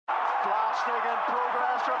Blasting in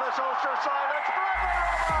progress from this Ulster side. It's Brendan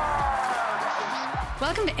Roberts!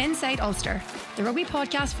 Welcome to Inside Ulster, the rugby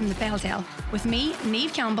podcast from the Belltale, with me,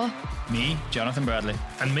 Niamh Campbell. Me, Jonathan Bradley.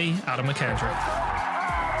 And me, Adam McKendry.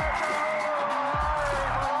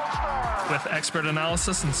 With expert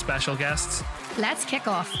analysis and special guests. Let's kick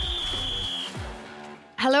off.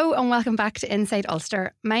 Hello and welcome back to Inside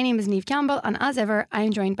Ulster. My name is Niamh Campbell, and as ever, I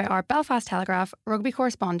am joined by our Belfast Telegraph rugby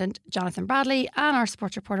correspondent Jonathan Bradley and our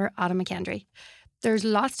sports reporter Adam McKendry. There's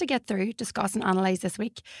lots to get through, discuss and analyse this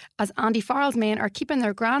week, as Andy Farrell's men are keeping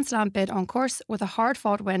their Grand Slam bid on course with a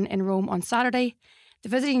hard-fought win in Rome on Saturday. The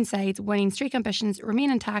visiting side's winning streak ambitions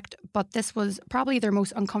remain intact, but this was probably their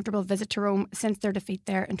most uncomfortable visit to Rome since their defeat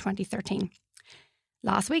there in 2013.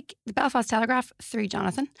 Last week, the Belfast Telegraph, through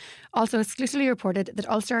Jonathan, also exclusively reported that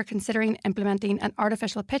Ulster are considering implementing an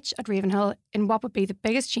artificial pitch at Ravenhill in what would be the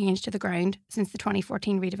biggest change to the ground since the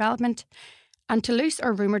 2014 redevelopment. And Toulouse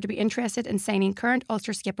are rumoured to be interested in signing current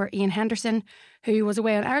Ulster skipper Ian Henderson, who was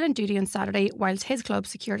away on Ireland duty on Saturday whilst his club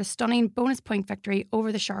secured a stunning bonus point victory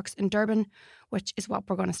over the Sharks in Durban, which is what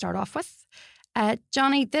we're going to start off with.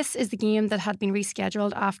 Johnny, this is the game that had been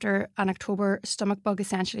rescheduled after an October stomach bug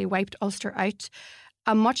essentially wiped Ulster out.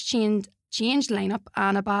 A much changed lineup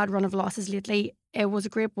and a bad run of losses lately. It was a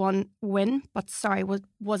Group 1 win, but sorry,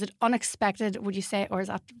 was it unexpected, would you say, or is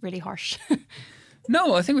that really harsh?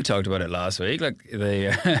 No, I think we talked about it last week. Like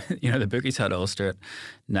the bookies had Ulster at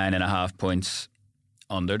 9.5 points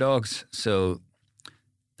underdogs, so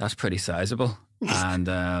that's pretty sizable. And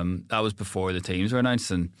that was before the teams were announced.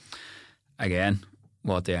 And again,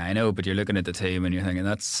 what do I know? But you're looking at the team and you're thinking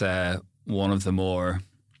that's one of the more,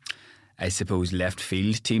 I suppose, left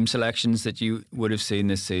field team selections that you would have seen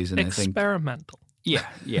this season. Experimental. I think.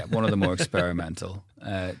 Yeah, one of the more experimental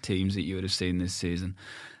teams that you would have seen this season.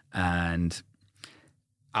 And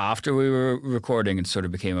after we were recording, it sort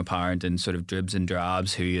of became apparent in sort of dribs and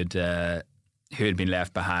drabs who had been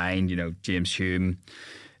left behind. You know, James Hume,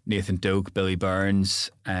 Nathan Doak, Billy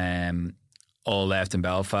Burns, all left in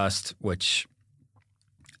Belfast, which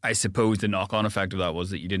I suppose the knock-on effect of that was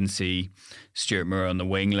that you didn't see Stuart Moore on the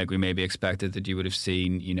wing like we maybe expected that you would have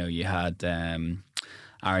seen. You know, you had Aaron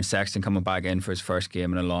Sexton coming back in for his first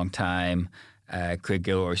game in a long time, Craig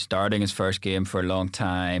Gilroy starting his first game for a long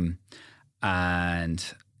time, and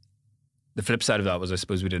the flip side of that was I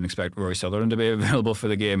suppose we didn't expect Rory Sutherland to be available for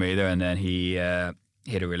the game either, and then he had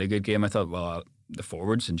a really good game. I thought, well, the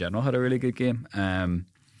forwards in general had a really good game.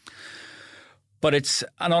 But it's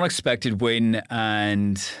an unexpected win,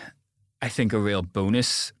 and I think a real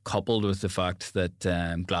bonus coupled with the fact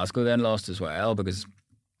that Glasgow then lost as well, because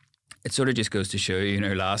it sort of just goes to show, you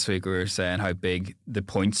know, last week we were saying how big the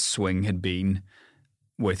points swing had been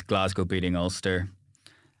with Glasgow beating Ulster.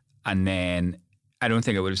 And then I don't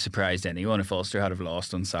think it would have surprised anyone if Ulster had have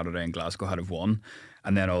lost on Saturday and Glasgow had have won.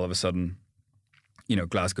 And then all of a sudden, you know,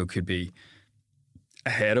 Glasgow could be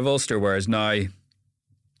ahead of Ulster, whereas now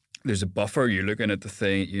there's a buffer. You're looking at the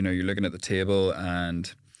thing, you know, you're looking at the table,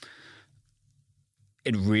 and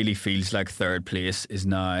it really feels like third place is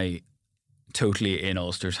now totally in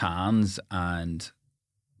Ulster's hands, and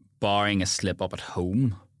barring a slip up at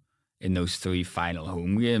home in those three final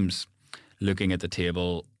home games, looking at the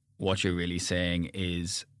table, what you're really saying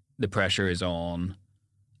is the pressure is on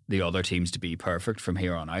the other teams to be perfect from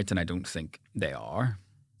here on out, and I don't think they are.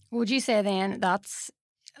 Would you say then that's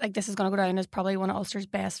like this is going to go down as probably one of Ulster's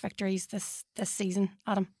best victories this season,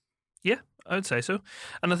 Adam? Yeah, I would say so.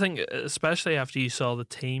 And I think especially after you saw the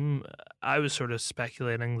team, I was sort of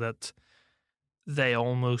speculating that they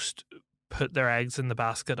almost put their eggs in the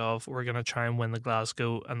basket of we're going to try and win the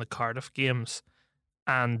Glasgow and the Cardiff games.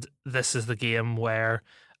 And this is the game where,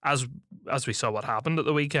 as we saw what happened at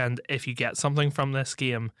the weekend, if you get something from this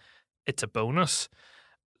game, it's a bonus.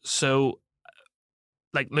 So,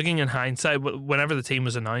 like, looking in hindsight, whenever the team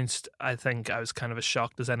was announced, I think I was kind of as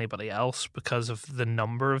shocked as anybody else because of the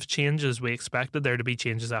number of changes. We expected there to be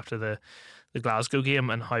changes after the Glasgow game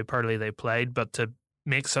and how poorly they played, but to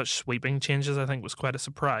make such sweeping changes, I think, was quite a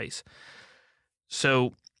surprise.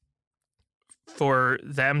 So for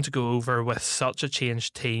them to go over with such a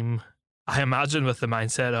changed team, I imagine with the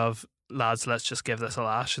mindset of, lads, let's just give this a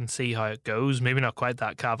lash and see how it goes. Maybe not quite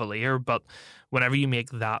that cavalier, but whenever you make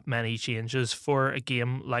that many changes for a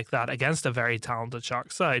game like that against a very talented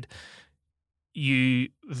Sharks side, you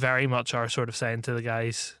very much are sort of saying to the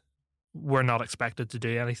guys, we're not expected to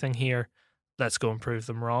do anything here. Let's go and prove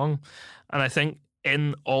them wrong. And I think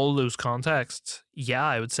in all those contexts, yeah,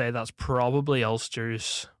 I would say that's probably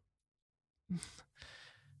Ulster's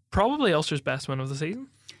best win of the season.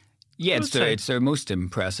 Yeah, it's their most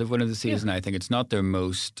impressive win of the season. Yeah. I think it's not their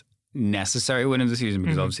most necessary win of the season,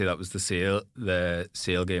 because obviously that was the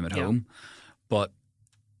Sale game at home. But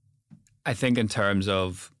I think in terms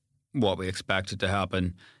of what we expected to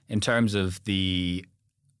happen, in terms of the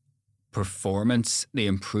performance, the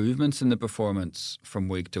improvements in the performance from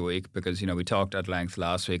week to week, because, we talked at length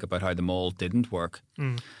last week about how the maul didn't work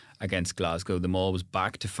against Glasgow. The maul was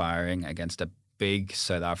back to firing against a big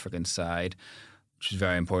South African side, which was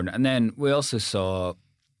very important. And then we also saw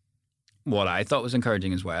what I thought was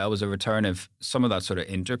encouraging as well was a return of some of that sort of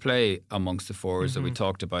interplay amongst the forwards that we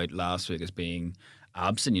talked about last week as being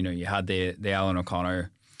absent. You had the Alan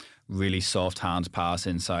O'Connor really soft hands pass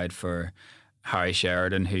inside for Harry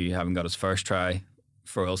Sheridan, who having got his first try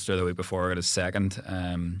for Ulster the week before, got his second.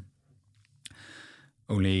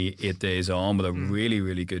 Only 8 days on, with a really,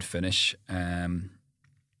 really good finish.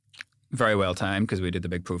 Very well timed, because we did the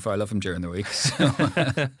big profile of him during the week. So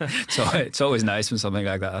it's always nice when something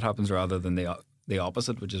like that happens rather than the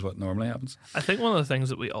opposite, which is what normally happens. I think one of the things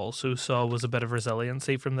that we also saw was a bit of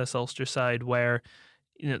resiliency from this Ulster side, where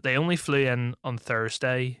they only flew in on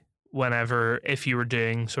Thursday. Whenever, if you were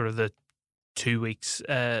doing sort of the 2 weeks,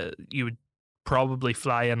 you would probably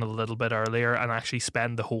fly in a little bit earlier and actually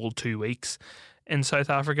spend the whole 2 weeks in South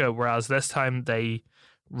Africa, whereas this time they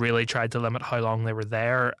really tried to limit how long they were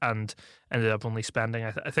there and ended up only spending,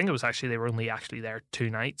 I think it was actually, they were only actually there 2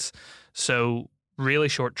 nights. So really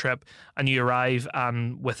short trip, and you arrive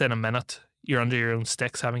and within a minute you're under your own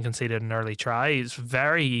sticks, having conceded an early try. It's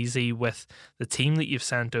very easy with the team that you've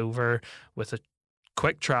sent over, with a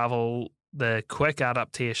quick travel, the quick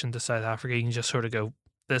adaptation to South Africa. You can just sort of go,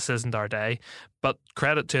 this isn't our day. But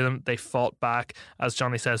credit to them, they fought back. As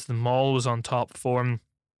Johnny says, the maul was on top form.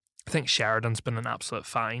 I think Sheridan's been an absolute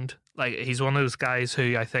find. Like, he's one of those guys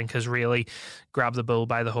who I think has really grabbed the bull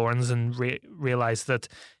by the horns and realised that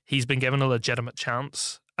he's been given a legitimate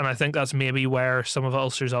chance. And I think that's maybe where some of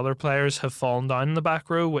Ulster's other players have fallen down in the back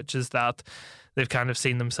row, which is that they've kind of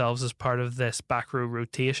seen themselves as part of this back row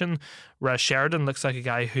rotation. Whereas Sheridan looks like a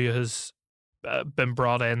guy who has been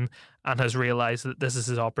brought in and has realised that this is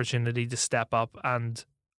his opportunity to step up and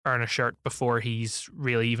earn a shirt before he's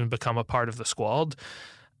really even become a part of the squad.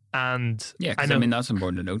 And yeah, because I mean, that's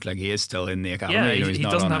important to note. Like, he is still in the academy. Yeah, he's he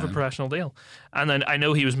not doesn't have a professional deal. And then I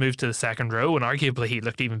know he was moved to the second row, and arguably he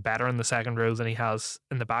looked even better in the second row than he has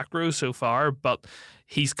in the back row so far. But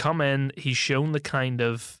he's come in, he's shown the kind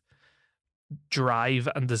of drive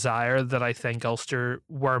and desire that I think Ulster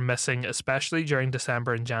were missing, especially during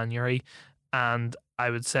December and January. And I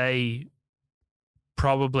would say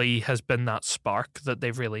probably has been that spark that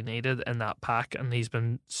they've really needed in that pack, and he's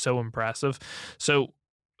been so impressive. So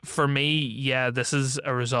for me, yeah, this is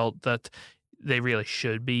a result that they really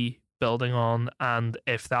should be building on. And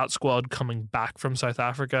if that squad coming back from South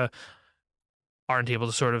Africa aren't able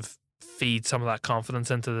to sort of feed some of that confidence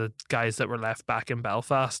into the guys that were left back in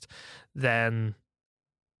Belfast, then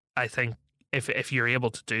I think if you're able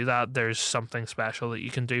to do that, there's something special that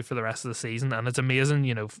you can do for the rest of the season. And it's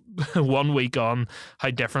amazing, 1 week on, how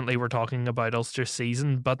differently we're talking about Ulster's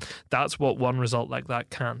season, but that's what one result like that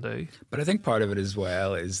can do. But I think part of it as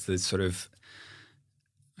well is the sort of,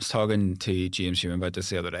 I was talking to James Hume about this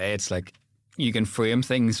the other day, it's like you can frame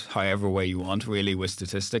things however way you want, really, with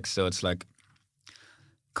statistics. So it's like,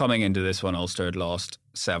 coming into this one, Ulster had lost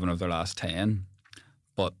 7 of their last 10,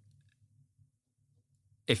 but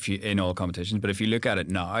in all competitions. But if you look at it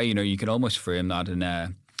now, you can almost frame that in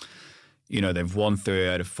they've won 3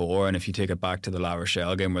 out of 4, and if you take it back to the La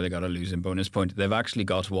Rochelle game where they got a losing bonus point, they've actually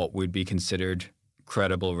got what would be considered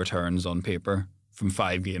credible returns on paper from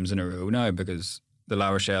 5 games in a row now, because the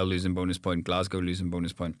La Rochelle losing bonus point, Glasgow losing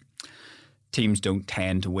bonus point, teams don't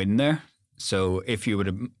tend to win there. So if you would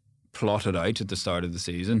have plotted out at the start of the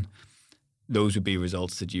season, those would be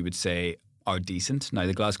results that you would say are decent. Now,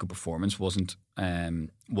 the Glasgow performance wasn't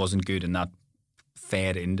good, and that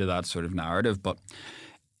fed into that sort of narrative. But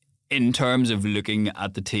in terms of looking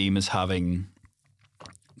at the team as having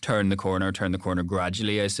turned the corner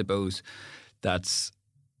gradually, I suppose that's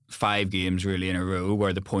 5 games really in a row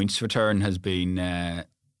where the points return has been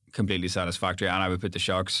completely satisfactory. And I would put the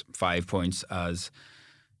Sharks 5 points as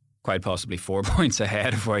quite possibly 4 points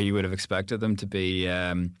ahead of where you would have expected them to be,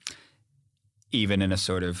 even in a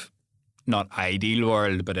sort of not ideal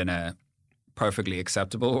world, but in a perfectly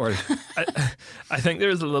acceptable world. I think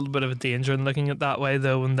there's a little bit of a danger in looking at that way,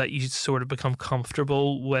 though, in that you sort of become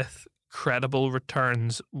comfortable with credible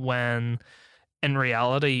returns when, in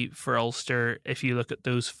reality, for Ulster, if you look at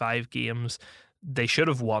those 5 games, they should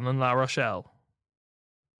have won in La Rochelle.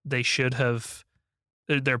 They should have.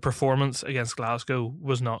 Their performance against Glasgow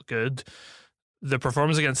was not good. The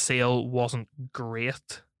performance against Sale wasn't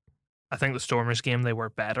great. I think the Stormers game, they were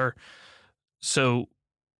better. So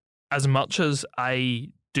as much as I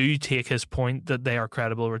do take his point that they are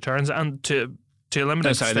credible returns, and to a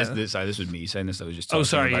limited extent... This was me saying this. I was just Oh, talking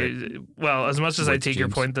sorry. about it. Well, as much as I With take your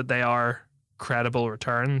James. point that they are credible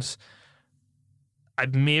returns,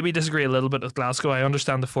 I'd maybe disagree a little bit with Glasgow. I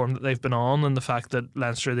understand the form that they've been on and the fact that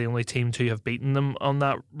Leinster are the only team to have beaten them on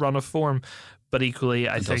that run of form. But equally,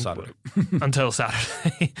 I Until think... Saturday. Until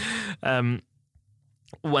Saturday.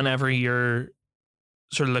 Whenever you're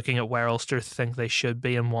sort of looking at where Ulster think they should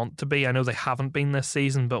be and want to be, I know they haven't been this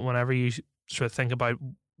season, but whenever you sort of think about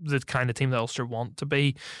the kind of team that Ulster want to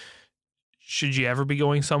be, should you ever be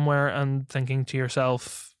going somewhere and thinking to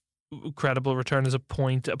yourself, credible return as a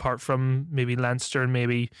point, apart from maybe Leinster and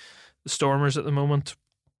maybe the Stormers at the moment,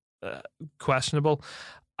 questionable?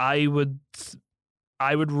 I would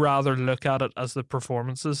rather look at it as the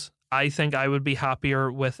performances. I think I would be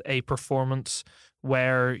happier with a performance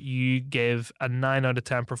where you give a 9 out of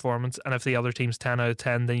 10 performance, and if the other team's 10 out of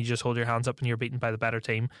 10, then you just hold your hands up and you're beaten by the better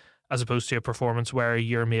team, as opposed to a performance where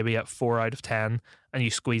you're maybe at 4 out of 10 and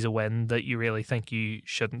you squeeze a win that you really think you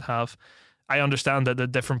shouldn't have. I understand that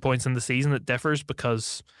at different points in the season it differs,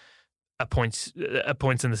 because at points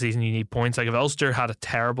in the season you need points. Like if Ulster had a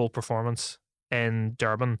terrible performance in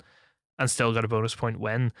Durban and still got a bonus point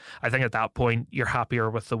win, I think at that point you're happier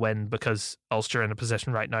with the win, because Ulster are in a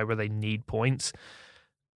position right now where they need points.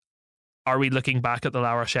 Are we looking back at the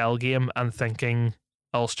La Rochelle game and thinking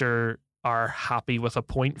Ulster are happy with a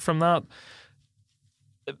point from that?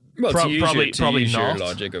 Well, to use probably your not.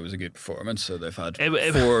 logic, it was a good performance. So they've had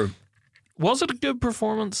It- 4 Was it a good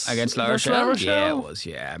performance against La versus Rochelle. Yeah, it was.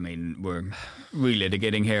 Yeah, I mean, we're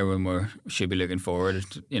relitigating here when we should be looking forward.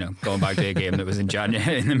 Going back to a game that was in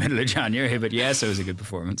January, in the middle of January. But yes, it was a good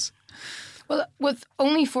performance. Well, with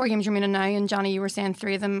only 4 games remaining now, and Johnny, you were saying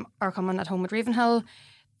 3 of them are coming at home at Ravenhill,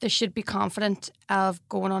 they should be confident of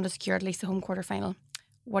going on to secure at least the home quarter final.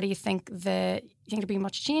 What do you think? You think there'll be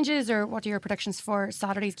much changes, or what are your predictions for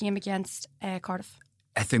Saturday's game against Cardiff?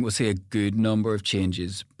 I think we'll see a good number of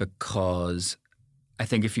changes, because I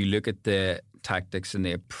think if you look at the tactics and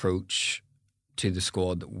the approach to the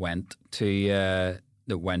squad that went to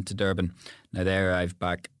Durban, now they arrived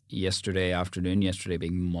back yesterday afternoon, yesterday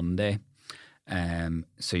being Monday.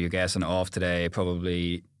 So you're guessing off today,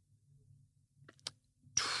 probably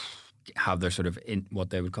have their sort of what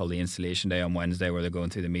they would call the installation day on Wednesday, where they're going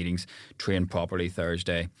through the meetings, train properly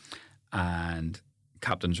Thursday, and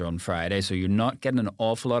captains are on Friday. So you're not getting an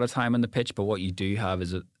awful lot of time on the pitch, but what you do have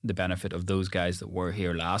is the benefit of those guys that were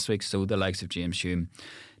here last week. So the likes of James Hume,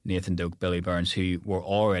 Nathan Doak, Billy Burns, who were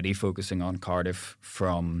already focusing on Cardiff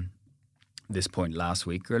from this point last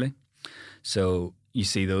week, really. So you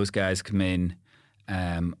see those guys come in.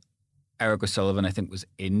 Eric O'Sullivan, I think, was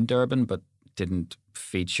in Durban but didn't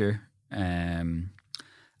feature. And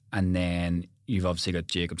then you've obviously got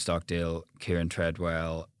Jacob Stockdale, Kieran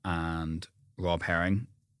Treadwell and Rob Herring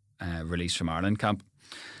released from Ireland camp.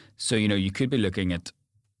 So, you could be looking at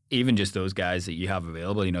even just those guys that you have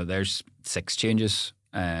available. There's 6 changes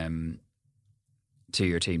to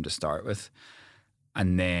your team to start with.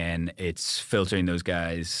 And then it's filtering those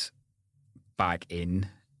guys back in,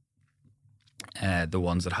 the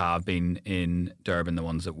ones that have been in Durban, the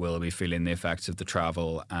ones that will be feeling the effects of the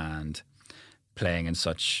travel and playing in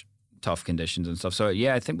such tough conditions and stuff. So,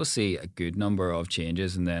 yeah, I think we'll see a good number of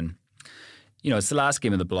changes. And then, it's the last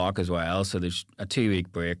game of the block as well. So there's a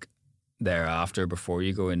 2-week break thereafter before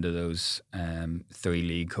you go into those 3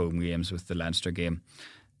 league home games with the Leinster game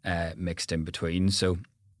mixed in between. So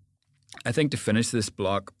I think to finish this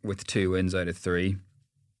block with 2 wins out of 3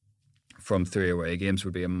 from 3 away games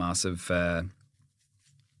would be a massive... I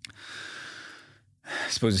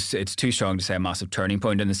suppose it's too strong to say a massive turning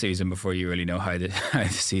point in the season before you really know how the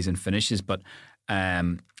season finishes, but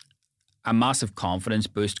a massive confidence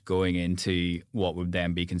boost going into what would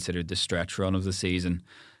then be considered the stretch run of the season.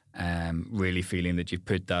 Really feeling that you've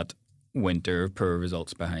put that winter of poor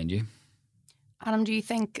results behind you. Adam, do you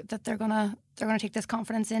think that they're gonna take this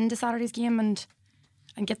confidence into Saturday's game and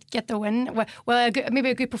get the win? Well,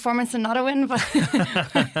 maybe a good performance and not a win, but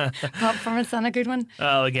not performance and a good one.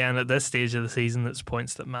 Well, again, at this stage of the season, it's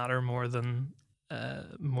points that matter more than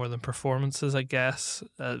performances, I guess.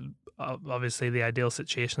 Obviously, the ideal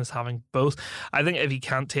situation is having both. I think if you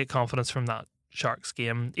can't take confidence from that Sharks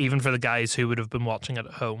game, even for the guys who would have been watching it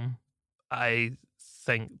at home, I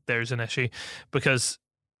think there's an issue, because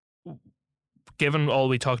given all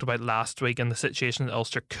we talked about last week and the situation that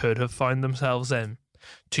Ulster could have found themselves in,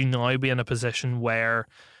 to now be in a position where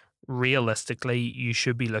realistically you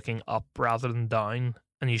should be looking up rather than down,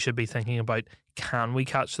 and you should be thinking about, can we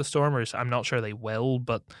catch the Stormers? I'm not sure they will,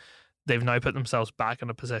 but they've now put themselves back in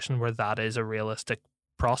a position where that is a realistic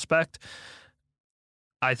prospect.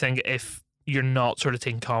 I think if you're not sort of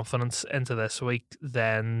taking confidence into this week,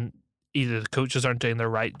 then either the coaches aren't doing the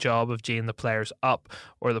right job of geeing the players up,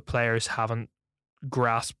 or the players haven't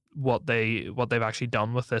grasped what they've actually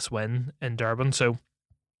done with this win in Durban. So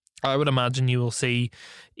I would imagine you will see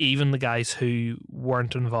even the guys who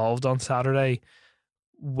weren't involved on Saturday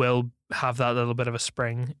will have that little bit of a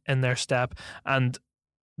spring in their step. And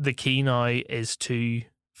the key now is to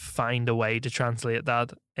find a way to translate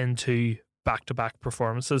that into back-to-back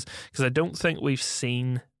performances, because I don't think we've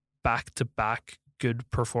seen back-to-back good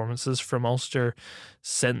performances from Ulster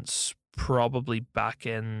since probably back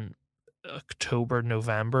in October,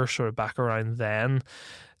 November, sort of back around then.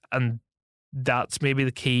 And that's maybe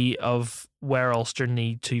the key of where Ulster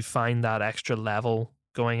need to find that extra level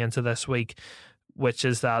going into this week, which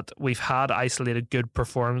is that we've had isolated good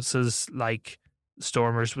performances, like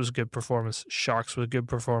Stormers was a good performance, Sharks was a good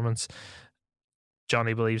performance,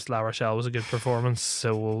 Johnny believes La Rochelle was a good performance,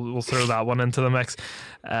 so we'll throw that one into the mix.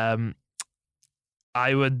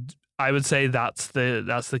 I would say that's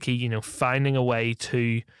the key, finding a way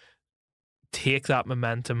to take that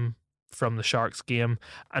momentum from the Sharks game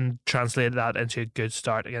and translate that into a good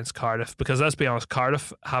start against Cardiff, because let's be honest,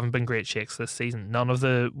 Cardiff haven't been great shakes this season. None of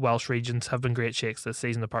the Welsh regions have been great shakes this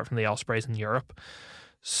season apart from the Ospreys in Europe.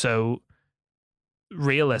 So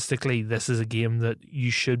realistically, this is a game that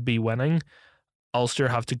you should be winning. Ulster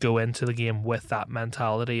have to go into the game with that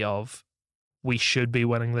mentality of, we should be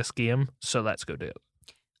winning this game, so let's go do it.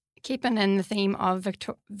 Keeping in the theme of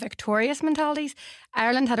victorious mentalities,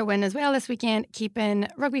 Ireland had a win as well this weekend, keeping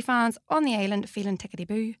rugby fans on the island feeling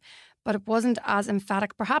tickety-boo. But it wasn't as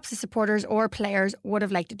emphatic perhaps as supporters or players would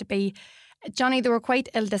have liked it to be. Johnny, they were quite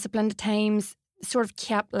ill-disciplined at times, sort of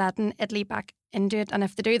kept letting Italy back into it. And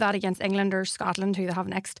if they do that against England or Scotland, who they have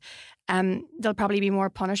next, they'll probably be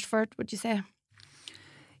more punished for it, would you say?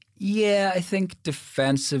 Yeah, I think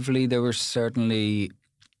defensively there were certainly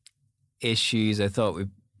issues. I thought we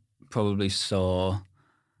probably saw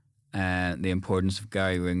the importance of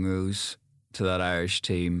Gary Ringrose to that Irish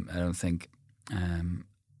team. I don't think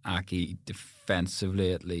Aki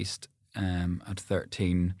defensively, at least at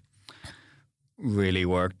 13, really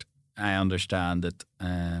worked. I understand that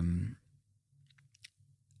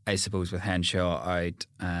I suppose with Henshaw out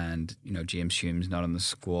and James Hume's not on the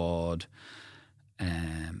squad,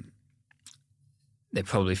 they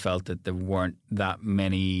probably felt that there weren't that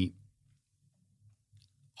many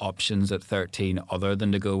options at 13 other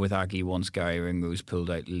than to go with Aki once Gary Ringrose pulled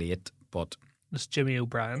out late. But is Jimmy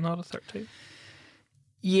O'Brien not a 13?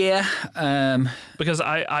 Yeah, because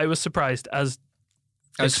I was surprised as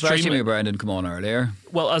Jimmy O'Brien didn't come on earlier.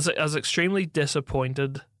 Well, as extremely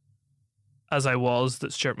disappointed as I was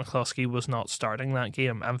that Stuart McCloskey was not starting that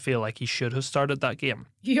game, and feel like he should have started that game.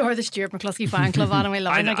 You're the Stuart McCloskey fan club, Adam. We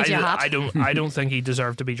love him. I don't think he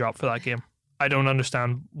deserved to be dropped for that game. I don't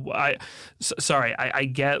understand. I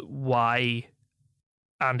get why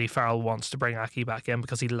Andy Farrell wants to bring Aki back in,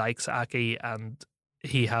 because he likes Aki and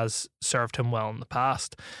he has served him well in the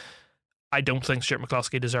past. I don't think Stuart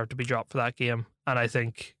McCloskey deserved to be dropped for that game, and I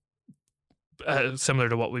think similar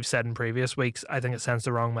to what we've said in previous weeks, I think it sends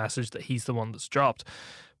the wrong message that he's the one that's dropped.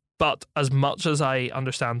 But as much as I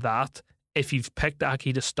understand that, if you've picked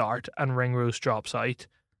Aki to start and Ringrose drops out,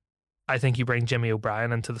 I think you bring Jimmy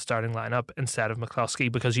O'Brien into the starting lineup instead of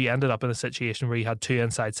McCloskey, because you ended up in a situation where you had two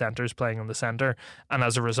inside centres playing on the centre, and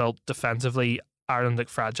as a result, defensively, Ireland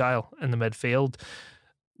looked fragile in the midfield.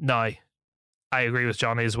 Now, I agree with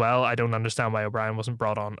Johnny as well. I don't understand why O'Brien wasn't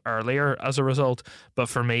brought on earlier as a result, but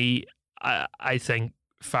for me, I think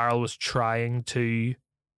Farrell was trying to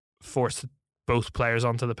force both players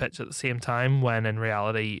onto the pitch at the same time, when in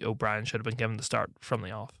reality O'Brien should have been given the start from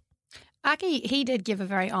the off. Aki, he did give a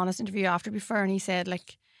very honest interview after before, and he said,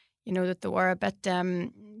 that they were a bit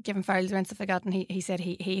giving fouls and stuff like that, and he said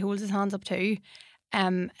he holds his hands up too.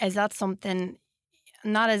 Is that something?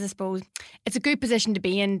 And that is, I suppose, it's a good position to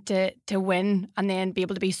be in to win and then be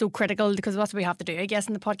able to be so critical, because that's what we have to do, I guess,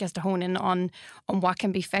 in the podcast, to hone in on what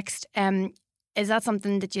can be fixed. Is that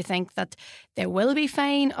something that you think that they will be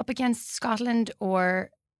fine up against Scotland, or,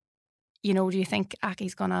 do you think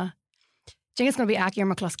Aki's gonna? Do you think it's going to be Aki or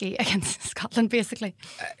McCloskey against Scotland, basically?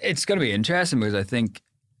 It's going to be interesting, because I think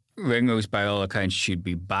Ringrose, by all accounts, should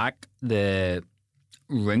be back. The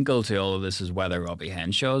wrinkle to all of this is whether Robbie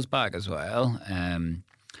Henshaw is back as well.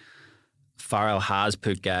 Farrell has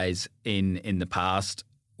put guys in the past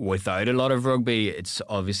without a lot of rugby. It's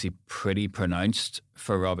obviously pretty pronounced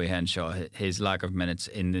for Robbie Henshaw. His lack of minutes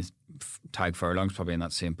in the Tadhg Furlong's probably in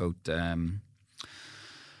that same boat.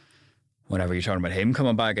 whenever you're talking about him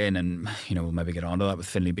coming back in, and we'll maybe get onto that with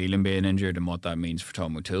Finlay Bealham being injured and what that means for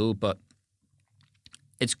Tom O'Toole, but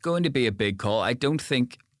it's going to be a big call. I don't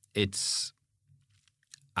think it's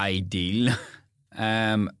ideal.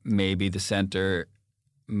 Maybe the centre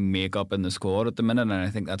makeup in the squad at the minute, and I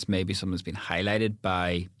think that's maybe something that's been highlighted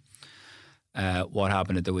by what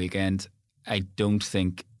happened at the weekend. I don't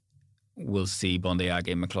think we'll see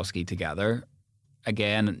Bundyaki and McCluskey together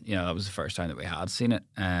again. That was the first time that we had seen it.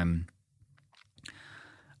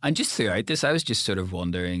 And just throughout this, I was just sort of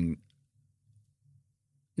wondering,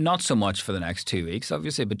 not so much for the next 2 weeks,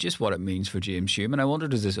 obviously, but just what it means for James Hume. And I wonder,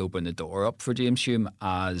 does this open the door up for James Hume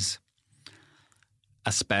as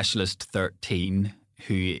a specialist 13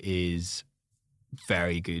 who is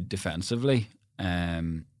very good defensively?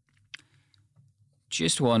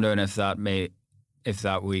 Just wondering if that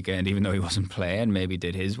weekend, even though he wasn't playing, maybe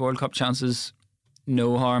did his World Cup chances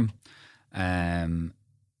no harm.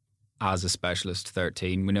 As a specialist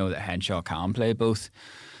 13, we know that Henshaw can play both.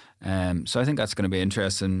 So I think that's going to be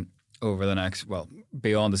interesting over the next,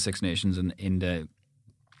 beyond the Six Nations and into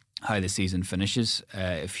how the season finishes.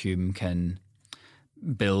 If Hume can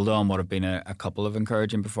build on what have been a couple of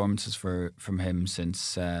encouraging performances from him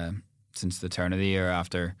since the turn of the year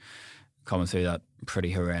after coming through that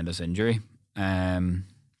pretty horrendous injury.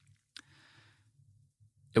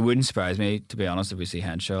 It wouldn't surprise me, to be honest, if we see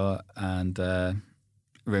Henshaw and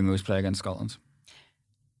Ringrose play against Scotland.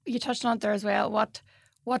 You touched on it there as well. What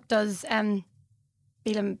does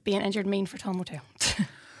Bealham being injured mean for Tom O'Toole?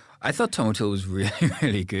 I thought Tom O'Toole was really,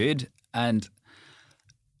 really good. And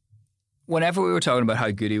whenever we were talking about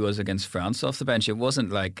how good he was against France off the bench, it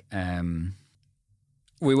wasn't like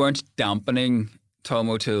we weren't dampening Tom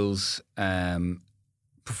O'Toole's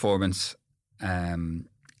performance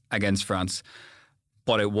against France,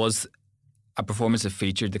 but it was a performance that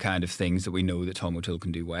featured the kind of things that we know that Tom O'Toole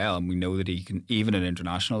can do well, and we know that he can, even at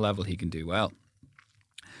international level, he can do well.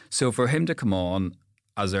 So for him to come on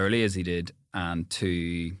as early as he did and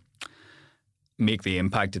to make the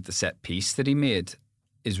impact at the set piece that he made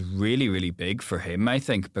is really, really big for him, I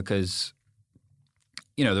think, because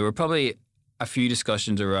there were probably a few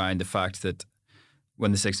discussions around the fact that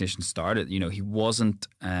when the Six Nations started, he wasn't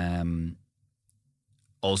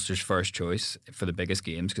Ulster's first choice for the biggest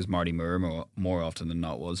games because Marty Moore more often than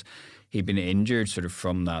not was. He'd been injured sort of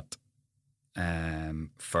from that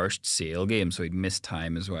first Sale game, so he'd missed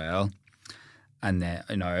time as well. And then,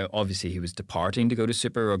 obviously he was departing to go to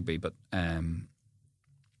Super Rugby, but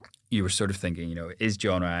you were sort of thinking, is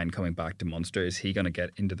John Ryan coming back to Munster? Is he going to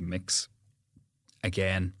get into the mix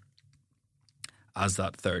again as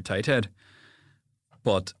that third tight head?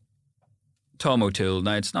 But Tom O'Toole,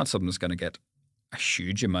 now it's not something that's going to get a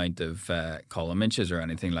huge amount of column inches or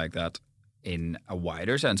anything like that in a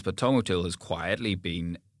wider sense, but Tom O'Toole has quietly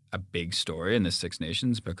been a big story in the Six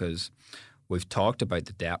Nations because we've talked about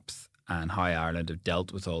the depth and how Ireland have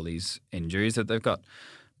dealt with all these injuries that they've got.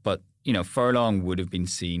 But, Furlong would have been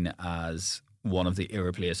seen as one of the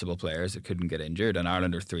irreplaceable players that couldn't get injured, and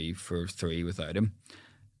Ireland are 3 for 3 without him.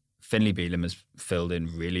 Finlay Bealham has filled in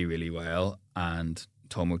really, really well, and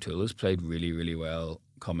Tom O'Toole has played really, really well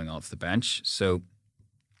coming off the bench. So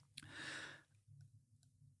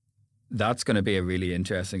that's going to be a really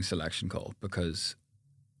interesting selection call because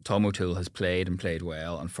Tom O'Toole has played and played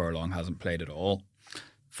well and Furlong hasn't played at all.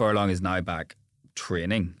 Furlong is now back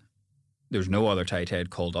training. There's no other tight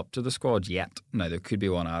head called up to the squad yet. Now, there could be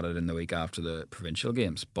one added in the week after the provincial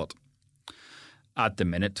games, but at the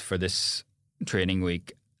minute for this training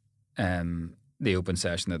week, the open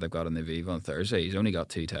session that they've got in the Aviva on Thursday, he's only got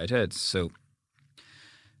 2 tight heads. So,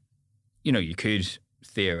 you could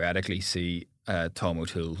theoretically see Tom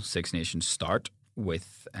O'Toole Six Nations start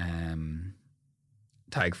with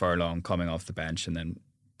Tadhg Furlong coming off the bench and then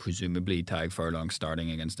presumably Tadhg Furlong starting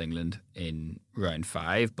against England in round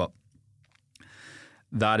 5. But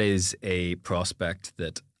that is a prospect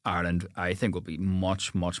that Ireland, I think, will be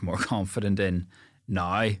much, much more confident in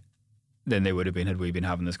now than they would have been had we been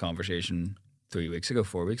having this conversation 4 weeks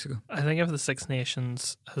ago. I think if the Six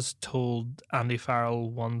Nations has told Andy Farrell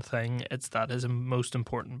one thing, it's that his most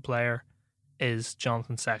important player is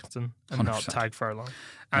Jonathan Sexton and 100%. Not Tadhg Furlong.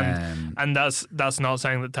 And that's not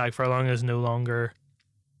saying that Tadhg Furlong is no longer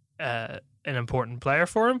an important player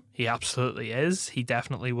for him. He absolutely is. He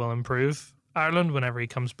definitely will improve Ireland whenever he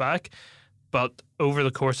comes back. But over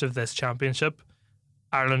the course of this championship,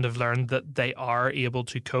 Ireland have learned that they are able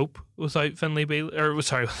to cope without Finlay Bealham,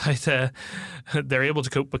 they're able to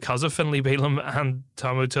cope because of Finlay Bealham and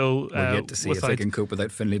Tom O'Toole. We'll get to see if they can cope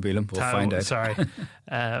without Finlay Bealham. We'll find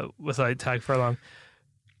out. Without Tadhg Furlong.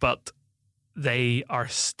 But they are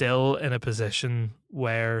still in a position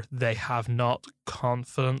where they have not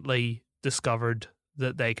confidently discovered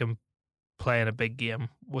that they can play in a big game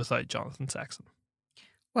without Jonathan Sexton.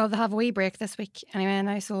 Well, they have a wee break this week anyway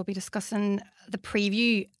now, so we'll be discussing the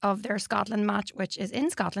preview of their Scotland match, which is in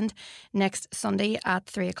Scotland next Sunday at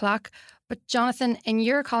 3:00. But Jonathan, in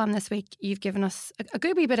your column this week, you've given us a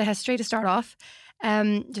good wee bit of history to start off.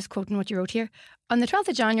 Just quoting what you wrote here. On the 12th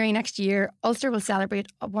of January next year, Ulster will celebrate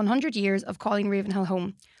 100 years of calling Ravenhill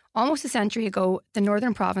home. Almost a century ago, the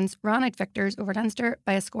Northern Province ran out victors over Leinster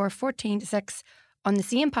by a score of 14-6 on the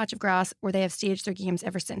same patch of grass where they have staged their games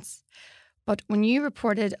ever since. But when you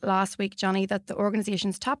reported last week, Johnny, that the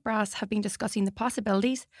organisation's top brass have been discussing the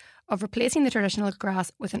possibilities of replacing the traditional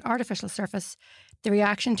grass with an artificial surface, the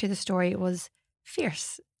reaction to the story was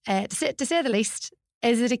fierce, to say the least.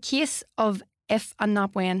 Is it a case of if and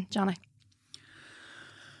not when, Johnny?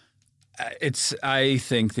 I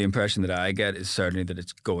think the impression that I get is certainly that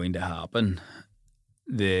it's going to happen.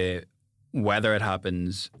 Whether it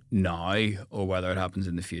happens now or whether it happens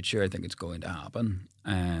in the future, I think it's going to happen.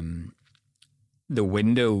 The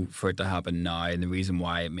window for it to happen now, and the reason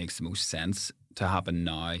why it makes the most sense to happen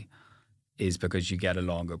now, is because you get a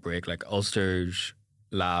longer break. Like Ulster's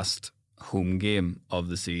last home game of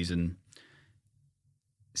the season,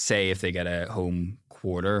 say if they get a home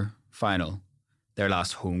quarter final, their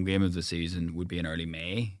last home game of the season would be in early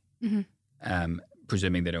May,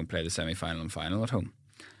 presuming they don't play the semi-final and final at home.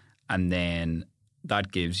 And then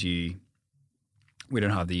that gives you, we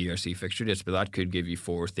don't have the ERC fixture dates, but that could give you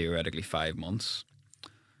theoretically 5 months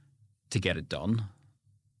to get it done.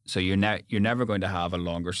 So you're never going to have a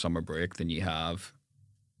longer summer break than you have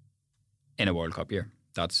in a World Cup year.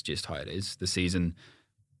 That's just how it is. The season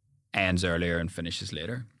ends earlier and finishes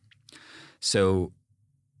later. So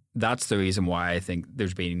that's the reason why I think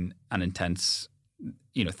there's been an intense,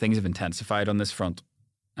 things have intensified on this front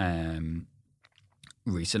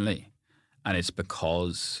recently. And it's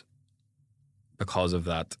because of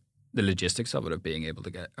that, the logistics of it, of being able to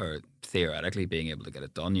get, or theoretically being able to get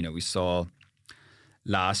it done. We saw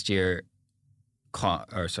last year,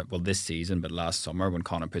 this season, but last summer when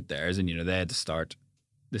Connacht put theirs in, they had to start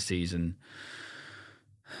the season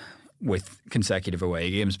with consecutive away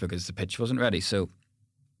games because the pitch wasn't ready. So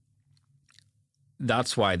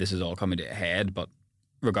that's why this is all coming to a head. But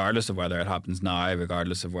regardless of whether it happens now,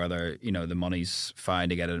 regardless of whether, the money's fine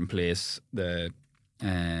to get it in place, the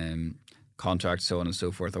contracts, so on and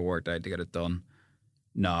so forth, are worked out to get it done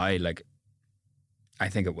now, I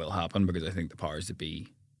think it will happen because I think the powers that be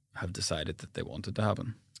have decided that they want it to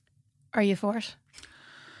happen. Are you for it?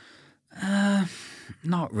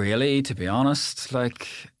 Not really, to be honest. I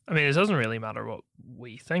mean, it doesn't really matter what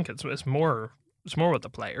we think. It's more what the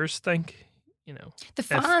players think. The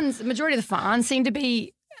fans, the majority of the fans seem to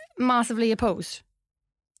be massively opposed.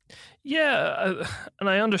 Yeah, and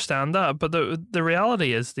I understand that, but the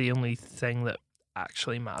reality is the only thing that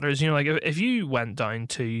actually matters. If you went down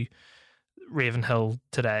to Ravenhill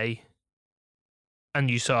today and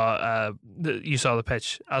you saw the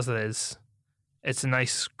pitch as it is, it's a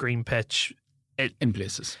nice green pitch. In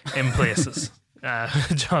places.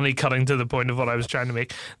 Johnny cutting to the point of what I was trying to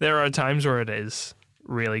make. There are times where it is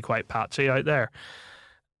really quite patchy out there.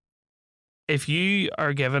 If you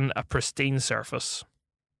are given a pristine surface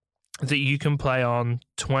that you can play on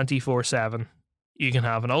 24/7, you can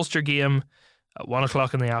have an Ulster game at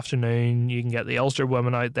 1:00 in the afternoon. You can get the Ulster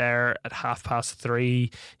women out there at 3:30. You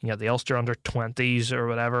can get the Ulster under 20s or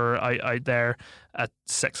whatever out there at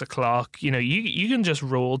 6:00. You can just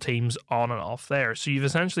roll teams on and off there. So you've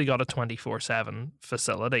essentially got a 24/7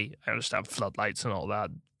 facility. I understand floodlights and all that.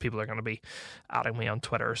 People are going to be adding me on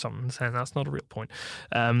Twitter or something saying that's not a real point.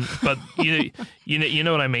 But you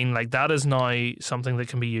know what I mean? That is now something that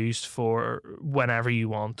can be used for whenever you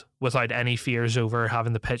want without any fears over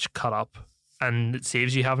having the pitch cut up. And it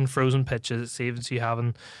saves you having frozen pitches. It saves you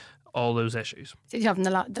having all those issues. Saves you having the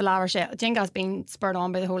La Rochelle. Do you think that's been spurred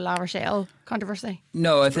on by the whole La Rochelle controversy?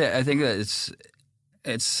 No, I think that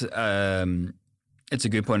it's a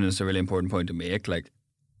good point, and it's a really important point to make.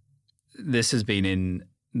 This has been in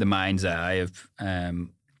the mind's eye of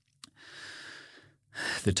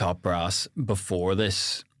the top brass before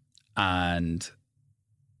this, and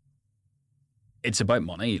it's about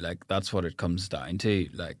money. That's what it comes down to.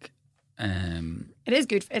 It is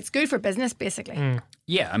good. It's good for business, basically.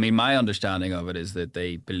 Yeah, I mean, my understanding of it is that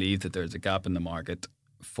they believe that there's a gap in the market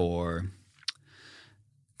for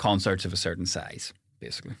concerts of a certain size,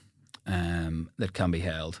 basically, that can be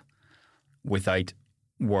held without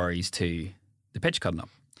worries to the pitch cutting up.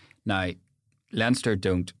 Now, Leinster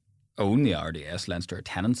don't own the RDS. Leinster are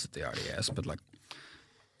tenants at the RDS, but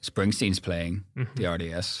Springsteen's playing the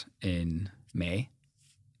RDS in May,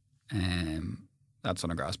 That's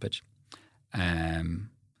on a grass pitch.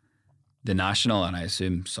 The National, and I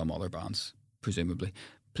assume some other bands, presumably,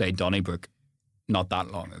 played Donnybrook not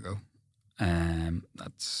that long ago.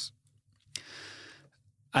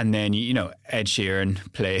 And then, Ed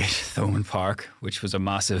Sheeran played Thomond Park, which was a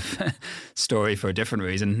massive story for a different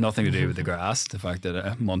reason, nothing to do with the grass, the fact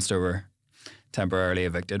that Munster were temporarily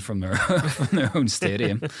evicted from their from their own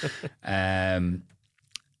stadium.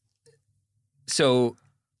 So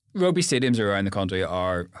rugby stadiums around the country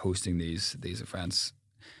are hosting these events,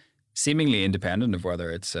 seemingly independent of whether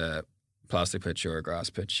it's a plastic pitch or a grass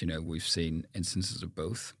pitch. We've seen instances of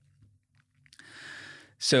both.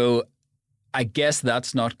 So I guess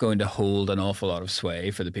that's not going to hold an awful lot of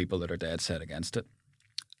sway for the people that are dead set against it.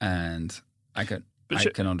 And I can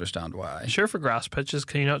understand why. Sure, for grass pitches,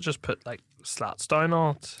 can you not just put like slats down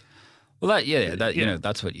on it? Well,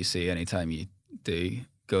 that's what you see anytime you do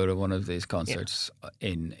go to one of these concerts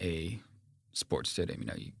in a sports stadium.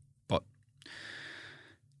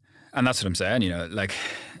 And that's what I'm saying. Like,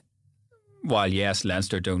 while yes,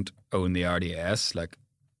 Leinster don't own the RDS, like,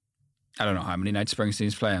 I don't know how many nights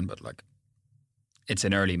Springsteen's playing, but like, it's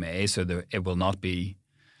in early May, so it will not be,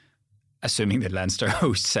 assuming that Leinster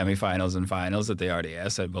hosts semi-finals and finals at the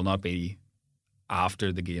RDS, it will not be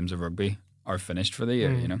after the games of rugby are finished for the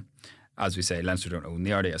year, As we say, Leinster don't own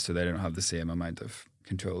the RDS, so they don't have the same amount of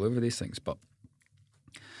control over these things. But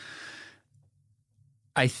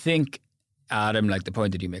I think, Adam, like the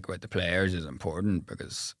point that you make about the players is important,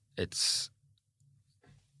 because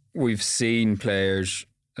we've seen players,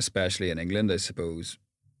 especially in England, I suppose,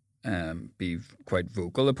 be quite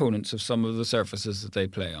vocal opponents of some of the surfaces that they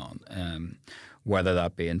play on, whether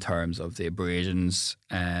that be in terms of the abrasions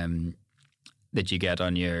that you can get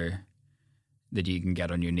on your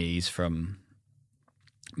knees from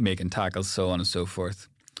making tackles, so on and so forth.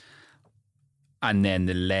 And then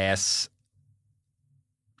the less,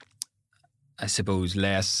 the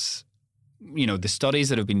studies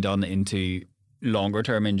that have been done into longer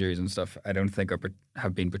term injuries and stuff, I don't think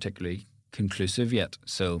have been particularly conclusive yet.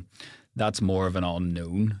 So that's more of an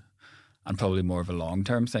unknown and probably more of a long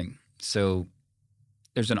term thing. So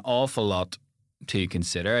there's an awful lot to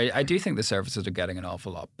consider. I do think the surfaces are getting an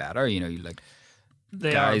awful lot better.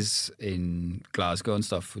 Guys in Glasgow and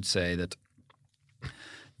stuff would say that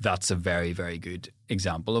that's a very, very good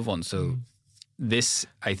example of one. So this,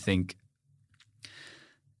 I think,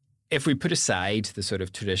 if we put aside the sort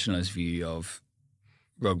of traditionalist view of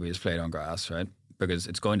rugby is played on grass, right? Because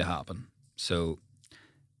it's going to happen. So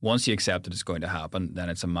once you accept that it's going to happen, then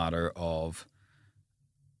it's a matter of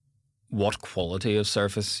what quality of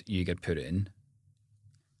surface you get put in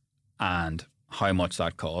and how much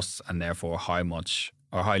that costs, and therefore how much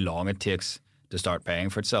or how long it takes to start paying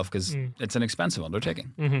for itself, because it's an expensive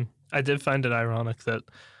undertaking. Mm-hmm. I did find it ironic that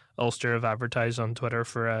Ulster have advertised on Twitter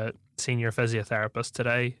for a senior physiotherapist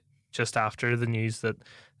today, just after the news that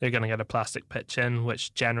they're going to get a plastic pitch in,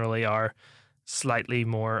 which generally are slightly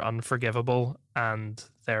more unforgivable and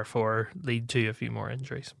therefore lead to a few more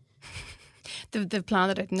injuries. They've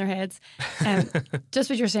planned it out in their heads. Just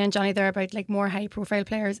what you're saying, Johnny, there about like more high profile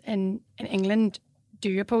players in England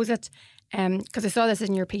do oppose it. Because I saw this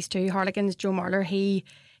in your piece too, Harlequins, Joe Marler, he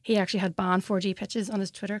actually had banned 4G pitches on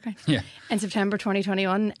his Twitter account in September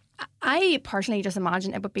 2021. I personally just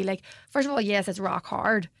imagine it would be like, first of all, yes, it's rock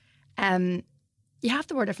hard. You have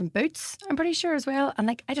to wear different boots, I'm pretty sure, as well. And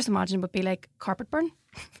like, I just imagine it would be like carpet burn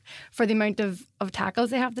for the amount of tackles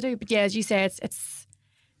they have to do. But yeah, as you say, it's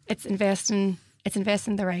investing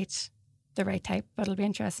the right type. But it'll be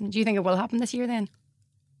interesting. Do you think it will happen this year then?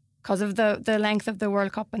 Because of the length of the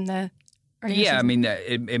World Cup and the early season? I mean,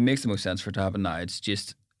 it makes the most sense for it to happen now. It's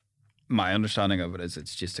just, my understanding of it is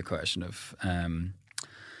it's just a question of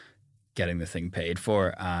getting the thing paid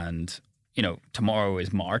for. And, tomorrow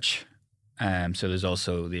is March. So there's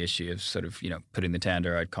also the issue of sort of, putting the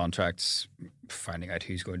tender out, contracts, finding out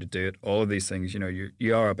who's going to do it. All of these things,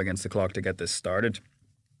 you are up against the clock to get this started.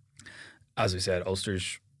 As we said,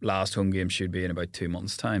 Ulster's last home game should be in about 2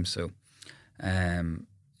 months' time. So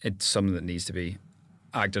it's something that needs to be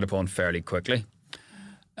acted upon fairly quickly.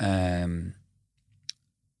 But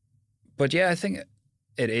yeah, I think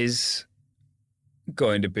it is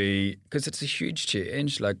going to be, because it's a huge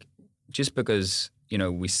change. Like, just because,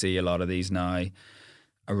 we see a lot of these now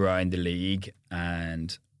around the league,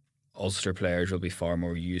 and Ulster players will be far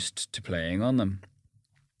more used to playing on them.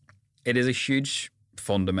 It is a huge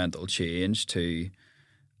fundamental change to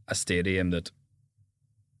a stadium that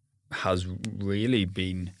has really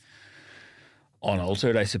been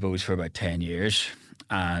unaltered, I suppose, for about 10 years.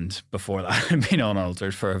 And before that, had been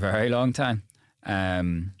unaltered for a very long time.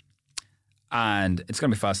 And it's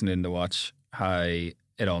going to be fascinating to watch how it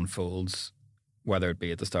unfolds, whether it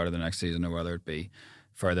be at the start of the next season or whether it be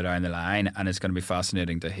further down the line. And it's going to be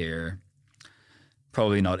fascinating to hear,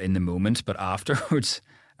 probably not in the moment, but afterwards,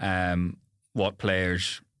 what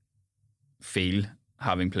players feel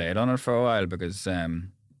having played on it for a while, because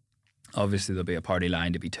obviously there'll be a party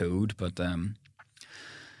line to be towed, but I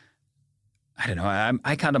don't know.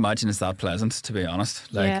 I can't imagine it's that pleasant, to be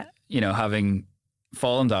honest. Like, you know, having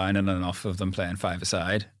fallen down and enough of them playing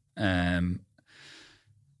five-a-side, I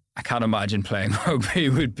can't imagine playing rugby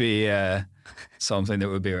would be something that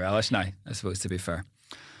would be relished. Now, I suppose, to be fair,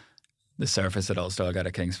 the surface at Ulster at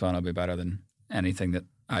a Kingspan will be better than anything that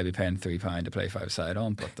I'd be paying £3 to play five-side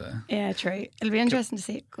on. But yeah, true. It'll be interesting to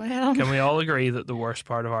see. Go ahead on. Can we all agree that the worst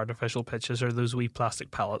part of artificial pitches are those wee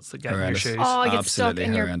plastic pellets that get Horrendous. in your shoes? Oh, you get stuck Absolutely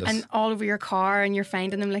in your horrendous. and all over your car, and you're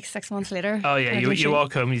finding them like 6 months later. Oh yeah, Like your you shoe.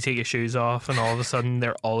 walk home, you take your shoes off, and all of a sudden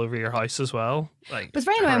they're all over your house as well. Like, But it's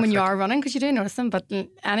very annoying when you horrific. are running because you do notice them. But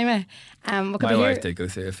anyway, we'll my be wife here. did go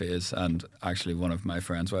through a phase, and actually one of my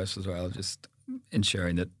friends' wives as well, just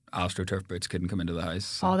ensuring that AstroTurf boots couldn't come into the house.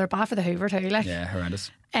 So, Oh, they're bad for the Hoover too. Like, yeah,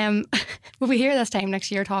 horrendous. we'll be here this time next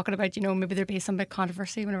year talking about, you know, maybe there'll be some big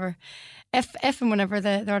controversy whenever, if and whenever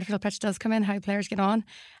the artificial pitch does come in, how players get on.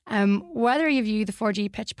 Whether you view the 4G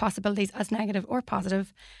pitch possibilities as negative or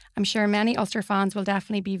positive, I'm sure many Ulster fans will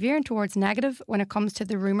definitely be veering towards negative when it comes to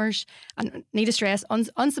the rumours, and need to stress,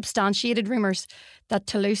 unsubstantiated rumours that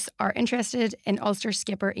Toulouse are interested in Ulster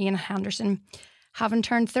skipper Ian Henderson. Having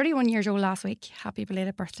turned 31 years old last week, happy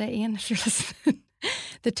belated birthday, Ian, if you're listening.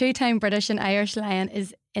 The two-time British and Irish Lion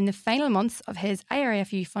is in the final months of his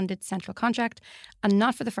IRFU-funded central contract, and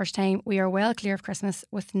not for the first time, we are well clear of Christmas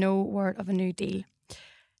with no word of a new deal.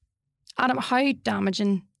 Adam, how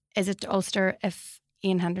damaging is it to Ulster if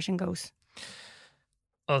Ian Henderson goes?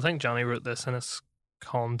 Well, I think Johnny wrote this in his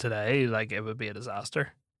column today. Like, it would be a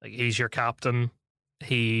disaster. Like, he's your captain.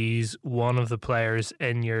 He's one of the players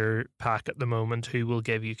in your pack at the moment who will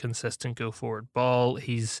give you consistent go forward ball.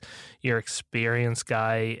 He's your experienced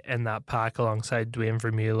guy in that pack alongside Dwayne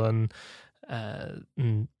Vermeulen.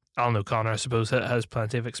 And Alan O'Connor, I suppose, has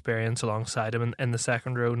plenty of experience alongside him in the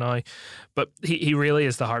second row now. But he really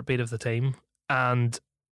is the heartbeat of the team. And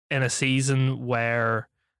in a season where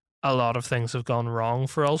a lot of things have gone wrong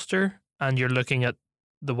for Ulster, and you're looking at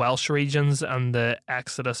the Welsh regions and the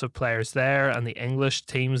exodus of players there, and the English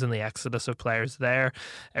teams and the exodus of players there.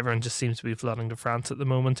 Everyone just seems to be flooding to France at the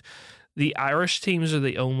moment. The Irish teams are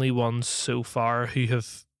the only ones so far who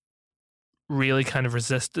have really kind of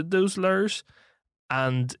resisted those lures,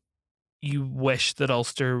 and you wish that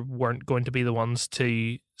Ulster weren't going to be the ones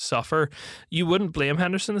to suffer. You wouldn't blame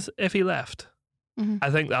Henderson if he left. Mm-hmm.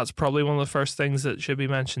 I think that's probably one of the first things that should be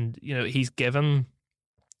mentioned. You know, he's given,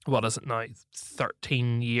 what is it now,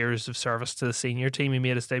 13 years of service to the senior team. He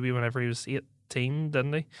made his debut whenever he was 18,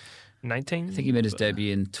 didn't he? 19? I think he made his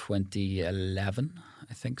debut in 2011,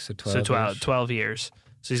 I think, so 12 years. 12 years.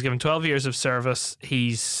 So he's given 12 years of service.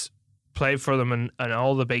 He's played for them in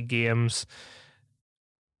all the big games.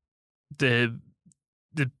 The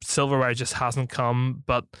silverware just hasn't come,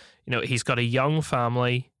 but you know, he's got a young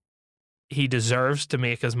family. He deserves to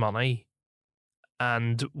make his money.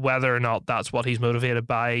 And whether or not that's what he's motivated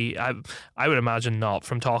by, I would imagine not.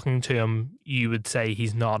 From talking to him, you would say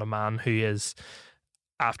he's not a man who is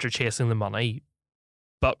after chasing the money.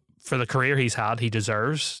 But for the career he's had, he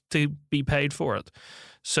deserves to be paid for it.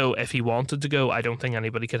 So if he wanted to go, I don't think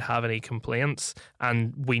anybody could have any complaints.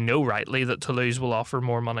 And we know rightly that Toulouse will offer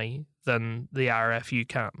more money than the RFU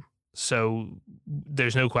can. So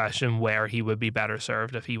there's no question where he would be better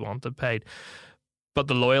served if he wanted paid. But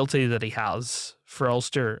the loyalty that he has for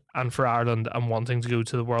Ulster and for Ireland, and wanting to go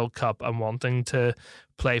to the World Cup and wanting to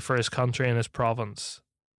play for his country and his province,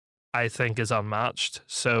 I think is unmatched.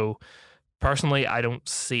 So personally, I don't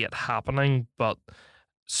see it happening, but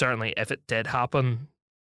certainly if it did happen,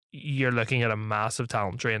 you're looking at a massive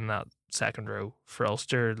talent drain in that second row for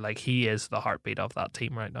Ulster. Like, he is the heartbeat of that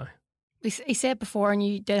team right now. He said before, and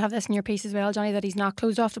you did have this in your piece as well, Johnny, that he's not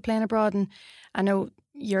closed off to playing abroad. And I know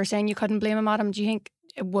you're saying you couldn't blame him, Adam. Do you think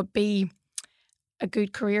it would be a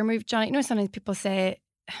good career move, Johnny? You know, sometimes people say,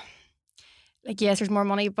 like, yes, there's more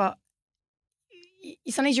money, but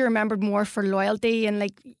sometimes you're remembered more for loyalty, and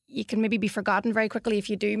like you can maybe be forgotten very quickly if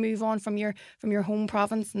you do move on from your home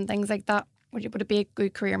province and things like that. Would it be a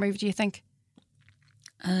good career move, do you think?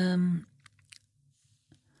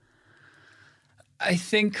 I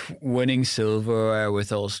think winning silverware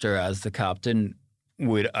with Ulster as the captain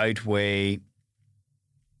would outweigh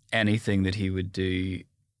anything that he would do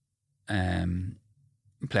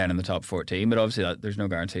playing in the top 14. But obviously, there's no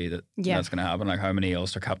guarantee that that's going to happen. Like, how many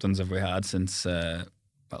Ulster captains have we had since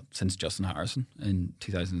Justin Harrison in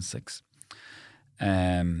 2006?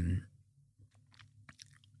 I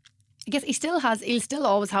guess he'll still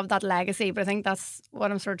always have that legacy, but I think that's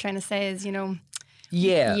what I'm sort of trying to say is,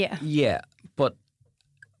 Yeah. But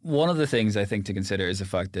one of the things I think to consider is the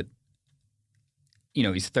fact that,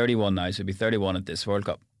 he's 31 now, so he'll be 31 at this World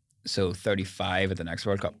Cup. So 35 at the next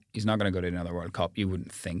World Cup. He's not going to go to another World Cup, you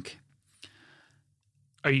wouldn't think.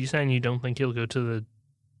 Are you saying you don't think he'll go to the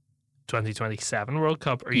 2027 World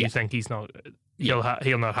Cup, or you think he's not?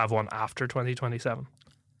 He'll not have one after 2027.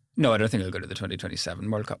 No, I don't think he'll go to the 2027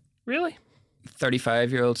 World Cup. Really?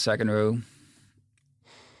 35-year-old, second row.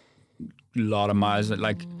 Lot of miles.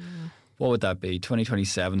 Like, what would that be?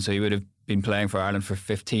 2027. So he would have been playing for Ireland for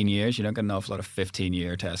 15 years. You don't get an awful lot of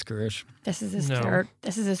 15-year Test careers. This is his third.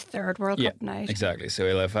 This is his third World Cup now. Exactly. So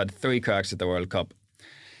he'll have had 3 cracks at the World Cup.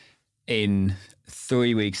 In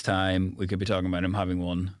 3 weeks' time, we could be talking about him having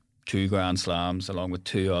won 2 Grand Slams along with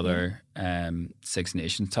 2 other Six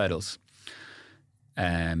Nations titles.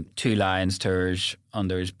 2 Lions tours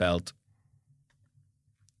under his belt.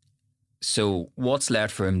 So what's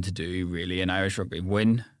left for him to do really in Irish rugby?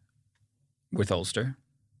 Win with Ulster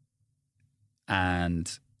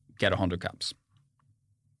and get 100 caps.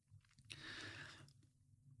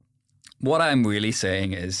 What I'm really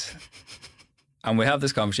saying is, and we have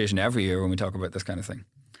this conversation every year when we talk about this kind of thing,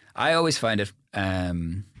 I always find it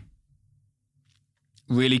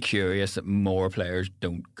really curious that more players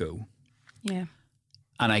don't go. Yeah.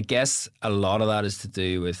 And I guess a lot of that is to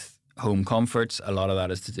do with home comforts. A lot of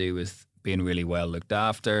that is to do with being really well looked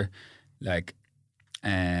after. Like,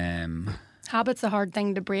 habit's a hard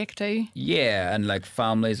thing to break too. Yeah, and like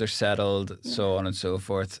families are settled, so on and so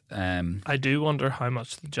forth. I do wonder how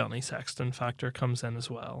much the Johnny Sexton factor comes in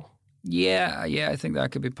as well. Yeah, I think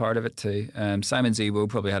that could be part of it too. Simon Zebo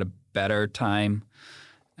probably had a better time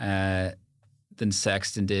than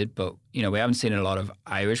Sexton did, but we haven't seen a lot of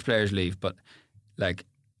Irish players leave. But like,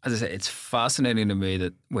 as I say, it's fascinating to me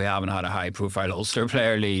that we haven't had a high-profile Ulster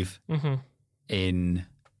player leave in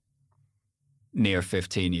near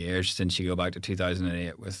 15 years since you go back to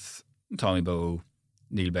 2008 with Tommy Bowe,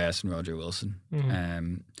 Neil Best and Roger Wilson.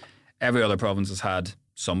 Every other province has had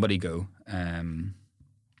somebody go, and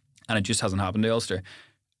it just hasn't happened to Ulster.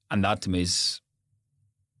 And that to me is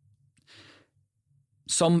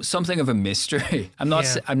something of a mystery. I'm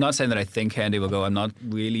not saying that I think Hendy will go. I'm not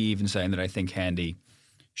really even saying that I think Hendy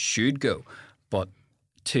should go, but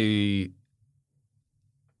to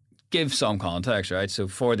give some context, right? So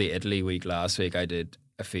for the Italy week last week, I did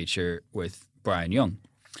a feature with Brian Young,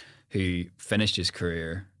 who finished his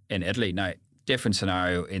career in Italy. Now, different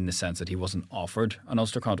scenario in the sense that he wasn't offered an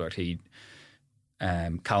Ulster contract.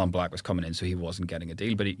 Callum Black was coming in, so he wasn't getting a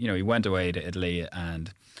deal. But he went away to Italy,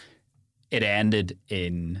 and it ended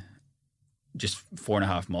in just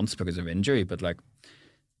 4.5 months because of injury. But like,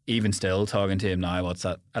 even still, talking to him now, what's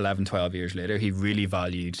that, 11, 12 years later, he really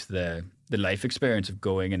valued the life experience of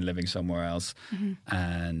going and living somewhere else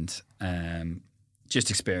and just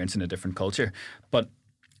experiencing a different culture. But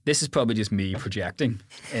this is probably just me projecting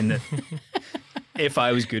in that if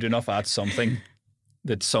I was good enough at something,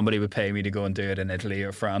 that somebody would pay me to go and do it in Italy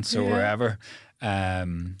or France or wherever,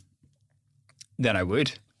 then I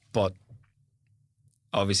would. But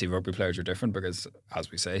obviously rugby players are different because, as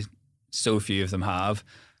we say, so few of them have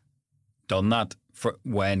done that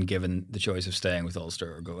when given the choice of staying with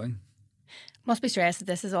Ulster or going. Must be stressed that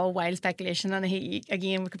this is all wild speculation, and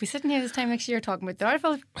again, we could be sitting here this time next year talking about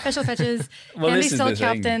the official pitches. Well, this is still the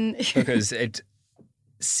captain. thing, because it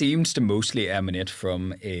seems to mostly emanate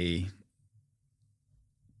from a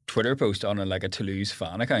Twitter post on a Toulouse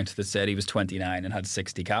fan account that said he was 29 and had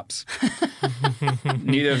 60 caps.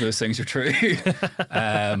 Neither of those things are true,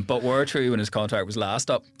 but were true when his contract was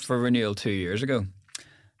last up for renewal 2 years ago.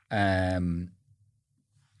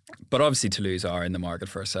 But obviously Toulouse are in the market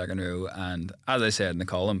for a second row, and as I said in the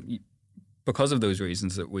column, because of those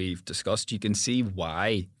reasons that we've discussed, you can see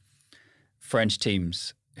why French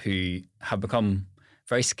teams who have become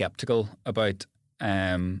very sceptical about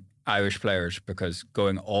Irish players, because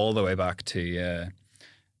going all the way back to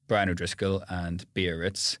Brian O'Driscoll and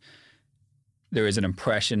Biarritz, there is an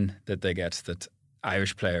impression that they get that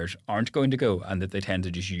Irish players aren't going to go, and that they tend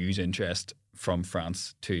to just use interest from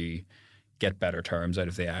France to get better terms out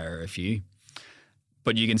of the IRFU.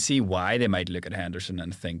 But you can see why they might look at Henderson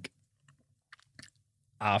and think,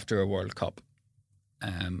 after a World Cup,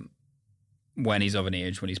 when he's of an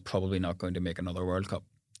age when he's probably not going to make another World Cup,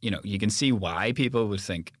 you can see why people would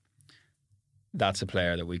think that's a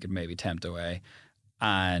player that we could maybe tempt away.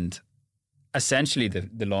 And essentially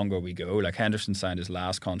the longer we go, like Henderson signed his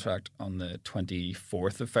last contract on the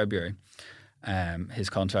 24th of February. His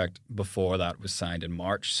contract before that was signed in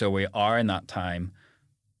March. So we are in that time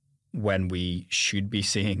when we should be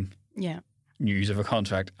seeing news of a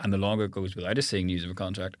contract, and the longer it goes without us seeing news of a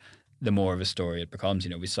contract, the more of a story it becomes.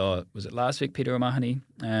 We saw, was it last week, Peter O'Mahony,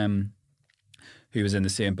 who was in the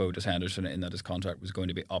same boat as Henderson in that his contract was going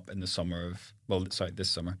to be up in the summer of, this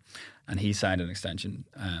summer, and he signed an extension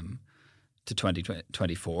to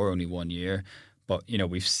 2024, only 1 year. But,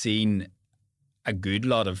 we've seen a good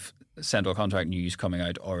lot of central contract news coming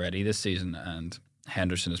out already this season, and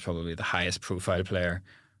Henderson is probably the highest profile player,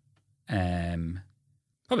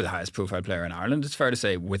 probably the highest profile player in Ireland, it's fair to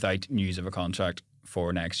say, without news of a contract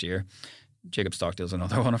for next year. Jacob Stockdale's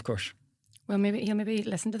another one, of course. Well, maybe he'll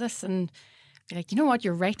listen to this and be like, you know what,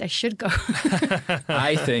 you're right, I should go.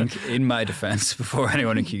 I think, in my defence, before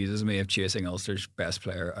anyone accuses me of chasing Ulster's best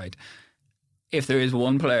player out, if there is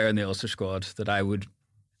one player in the Ulster squad that I would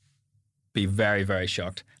be very, very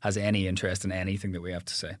shocked has any interest in anything that we have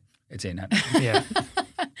to say, it's Ian Henderson. Yeah.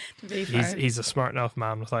 He's a smart enough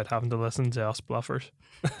man without having to listen to us bluffers.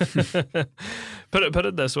 Put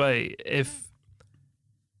it this way, if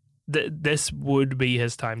this would be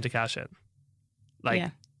his time to cash in.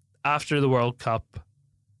 After the World Cup,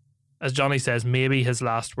 as Johnny says, maybe his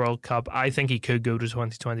last World Cup. I think he could go to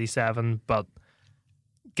 2027, but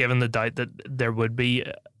given the doubt that there would be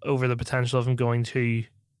over the potential of him going to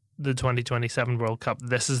the 2027 World Cup,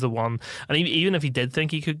 this is the one. And even if he did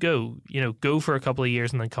think he could go, go for a couple of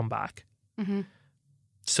years and then come back. Mm-hmm.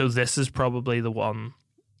 So this is probably the one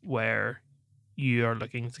where you are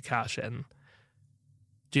looking to cash in.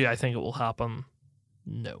 Do I think it will happen?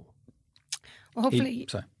 No. Well, hopefully.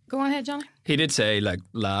 Go on ahead, Johnny. He did say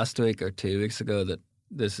last week or 2 weeks ago that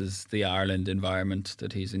this is the Ireland environment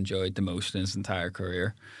that he's enjoyed the most in his entire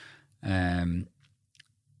career.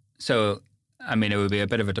 So, it would be a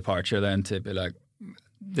bit of a departure then to be like,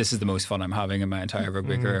 this is the most fun I'm having in my entire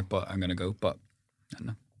rugby career, but I'm going to go. But I don't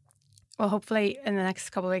know. Well, hopefully in the next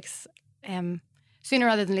couple of weeks, sooner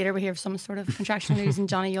rather than later, we hear some sort of contractual news, and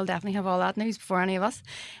Johnny, you'll definitely have all that news before any of us.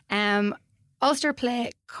 Ulster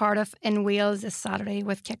play Cardiff in Wales this Saturday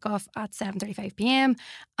with kickoff at 7:35pm,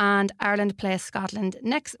 and Ireland play Scotland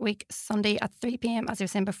next week Sunday at 3pm, as I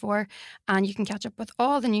was saying before. And you can catch up with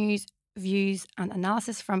all the news, views and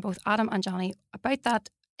analysis from both Adam and Johnny about that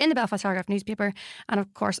in the Belfast Telegraph newspaper, and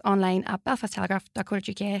of course online at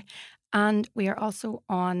belfasttelegraph.co.uk. And we are also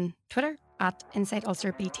on Twitter at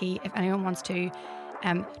InsideUlsterBT if anyone wants to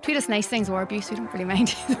tweet us nice things or abuse. We don't really mind.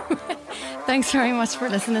 Thanks very much for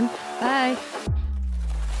listening. Bye.